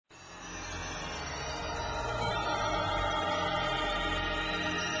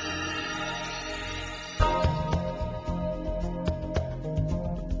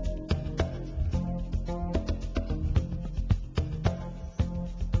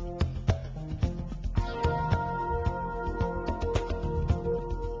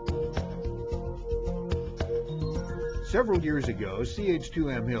Several years ago,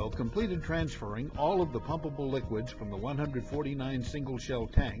 CH2M Hill completed transferring all of the pumpable liquids from the 149 single-shell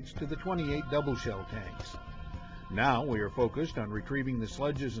tanks to the 28 double-shell tanks. Now we are focused on retrieving the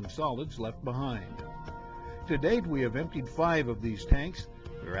sludges and solids left behind. To date, we have emptied 5 of these tanks.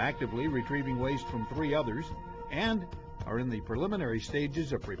 We are actively retrieving waste from 3 others and are in the preliminary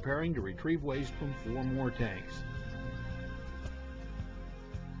stages of preparing to retrieve waste from 4 more tanks.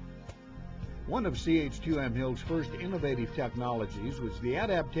 One of CH2M Hill's first innovative technologies was the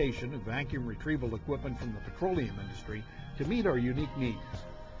adaptation of vacuum retrieval equipment from the petroleum industry to meet our unique needs.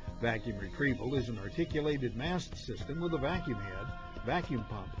 Vacuum retrieval is an articulated mast system with a vacuum head, vacuum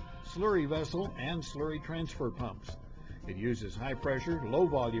pump, slurry vessel, and slurry transfer pumps. It uses high-pressure,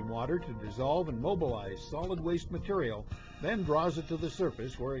 low-volume water to dissolve and mobilize solid waste material, then draws it to the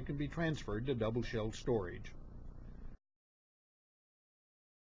surface where it can be transferred to double-shell storage.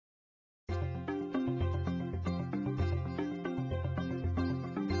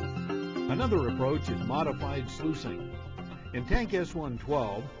 Another approach is modified sluicing. In tank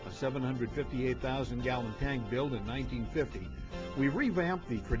S112, a 758,000-gallon tank built in 1950, we revamped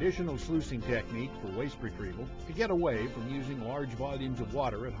the traditional sluicing technique for waste retrieval to get away from using large volumes of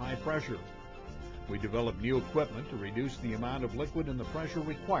water at high pressure. We developed new equipment to reduce the amount of liquid and the pressure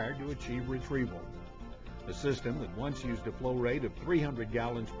required to achieve retrieval. A system that once used a flow rate of 300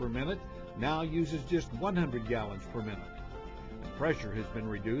 gallons per minute now uses just 100 gallons per minute. The pressure has been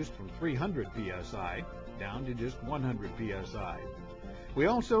reduced from 300 psi down to just 100 psi. We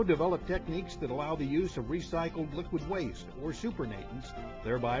also developed techniques that allow the use of recycled liquid waste or supernatants,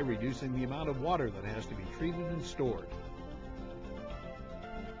 thereby reducing the amount of water that has to be treated and stored.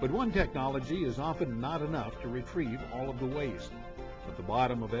 But one technology is often not enough to retrieve all of the waste. At the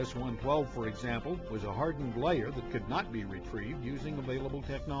bottom of S112, for example, was a hardened layer that could not be retrieved using available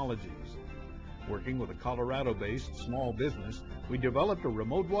technologies. Working with a Colorado-based small business, we developed a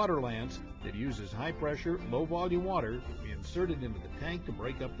remote water lance that uses high-pressure, low-volume water inserted into the tank to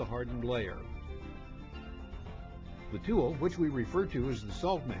break up the hardened layer. The tool, which we refer to as the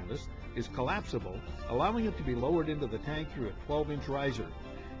salt mantis, is collapsible, allowing it to be lowered into the tank through a 12-inch riser.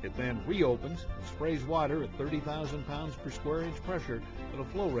 It then reopens and sprays water at 30,000 pounds per square inch pressure at a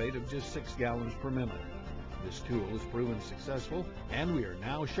flow rate of just 6 gallons per minute. This tool has proven successful, and we are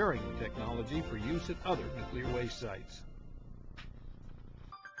now sharing the technology for use at other nuclear waste sites.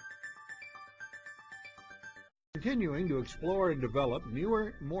 Continuing to explore and develop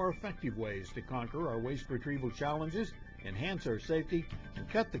newer, more effective ways to conquer our waste retrieval challenges, enhance our safety, and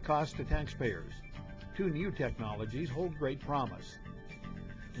cut the cost to taxpayers. 2 new technologies hold great promise.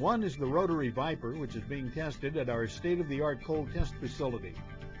 One is the Rotary Viper, which is being tested at our state-of-the-art cold test facility.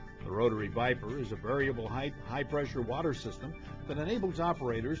 The Rotary Viper is a variable height, high-pressure water system that enables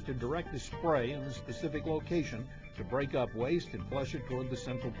operators to direct a spray in a specific location to break up waste and flush it toward the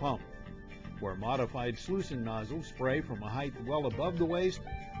central pump. Where modified sluicing nozzles spray from a height well above the waste,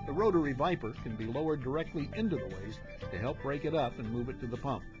 the Rotary Viper can be lowered directly into the waste to help break it up and move it to the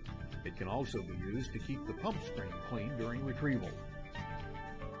pump. It can also be used to keep the pump screen clean during retrieval.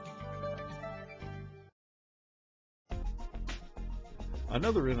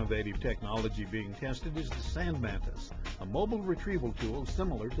 Another innovative technology being tested is the sand mantis, a mobile retrieval tool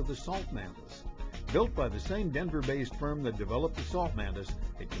similar to the salt mantis. Built by the same Denver-based firm that developed the salt mantis,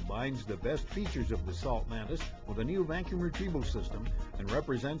 it combines the best features of the salt mantis with a new vacuum retrieval system and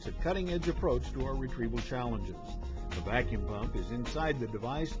represents a cutting-edge approach to our retrieval challenges. The vacuum pump is inside the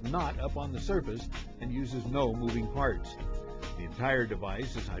device, not up on the surface, and uses no moving parts. The entire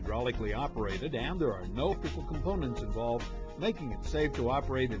device is hydraulically operated, and there are no electrical components involved, making it safe to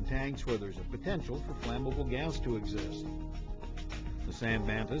operate in tanks where there's a potential for flammable gas to exist. The sand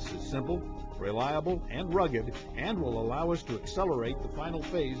mantis is simple, reliable, and rugged, and will allow us to accelerate the final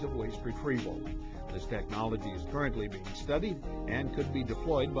phase of waste retrieval. This technology is currently being studied and could be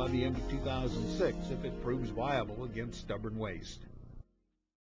deployed by the end of 2006 if it proves viable against stubborn waste.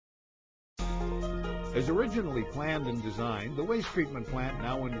 As originally planned and designed, the waste treatment plant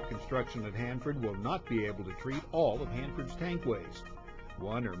now under construction at Hanford will not be able to treat all of Hanford's tank waste.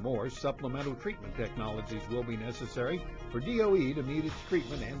 1 or more supplemental treatment technologies will be necessary for DOE to meet its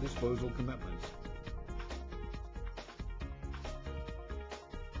treatment and disposal commitments.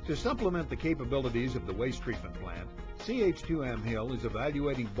 To supplement the capabilities of the waste treatment plant, CH2M Hill is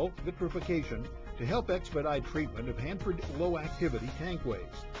evaluating bulk vitrification to help expedite treatment of Hanford low-activity tank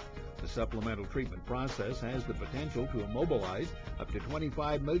waste. The supplemental treatment process has the potential to immobilize up to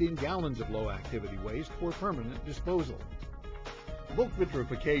 25 million gallons of low-activity waste for permanent disposal. Bulk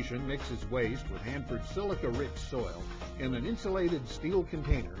vitrification mixes waste with Hanford's silica-rich soil in an insulated steel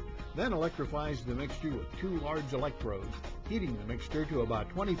container then electrifies the mixture with 2 large electrodes, heating the mixture to about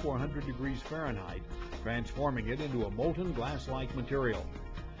 2400 degrees Fahrenheit, transforming it into a molten glass-like material.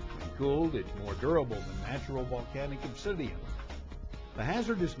 When cooled, it's more durable than natural volcanic obsidian. The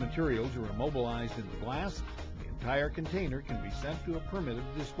hazardous materials are immobilized in the glass. The entire container can be sent to a permitted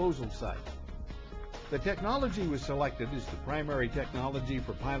disposal site. The technology was selected as the primary technology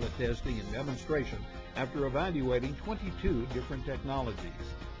for pilot testing and demonstration after evaluating 22 different technologies.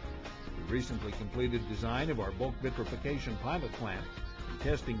 The recently completed design of our bulk vitrification pilot plant and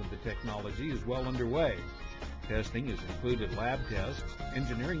testing of the technology is well underway. Testing has included lab tests,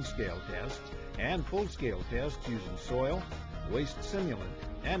 engineering scale tests, and full-scale tests using soil, waste simulant,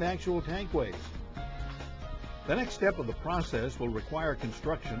 and actual tank waste. The next step of the process will require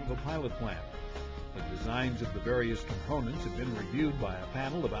construction of a pilot plant. The designs of the various components have been reviewed by a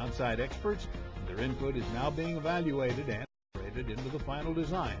panel of outside experts, and their input is now being evaluated and integrated into the final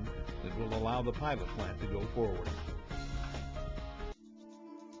design that will allow the pilot plant to go forward.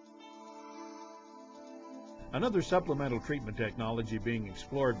 Another supplemental treatment technology being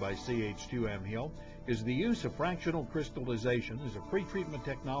explored by CH2M Hill is the use of fractional crystallization as a pre-treatment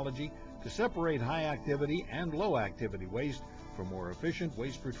technology to separate high-activity and low-activity waste for more efficient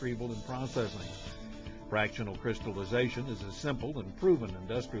waste retrieval and processing. Fractional crystallization is a simple and proven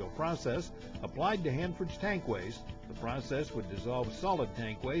industrial process applied to Hanford's tank waste. The process would dissolve solid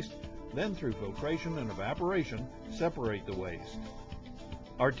tank waste, then through filtration and evaporation, separate the waste.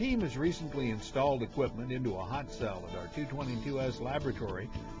 Our team has recently installed equipment into a hot cell at our 222S laboratory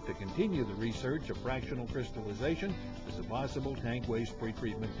to continue the research of fractional crystallization as a possible tank waste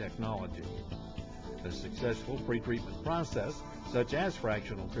pretreatment technology. A successful pretreatment process, such as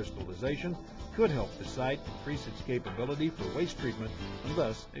fractional crystallization, could help the site increase its capability for waste treatment and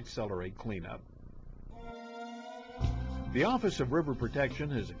thus accelerate cleanup. The Office of River Protection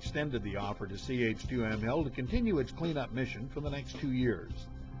has extended the offer to CH2M Hill to continue its cleanup mission for the next 2 years.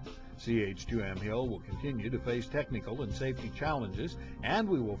 CH2M Hill will continue to face technical and safety challenges, and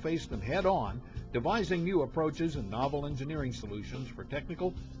we will face them head-on, devising new approaches and novel engineering solutions for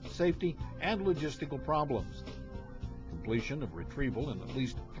technical, safety, and logistical problems. Completion of retrieval in at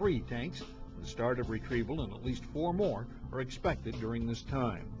least 3 tanks and the start of retrieval in at least 4 more are expected during this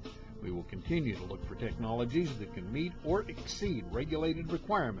time. We will continue to look for technologies that can meet or exceed regulated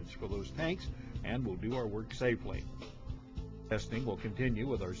requirements for those tanks, and will do our work safely. Testing will continue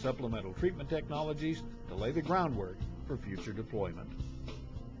with our supplemental treatment technologies to lay the groundwork for future deployment.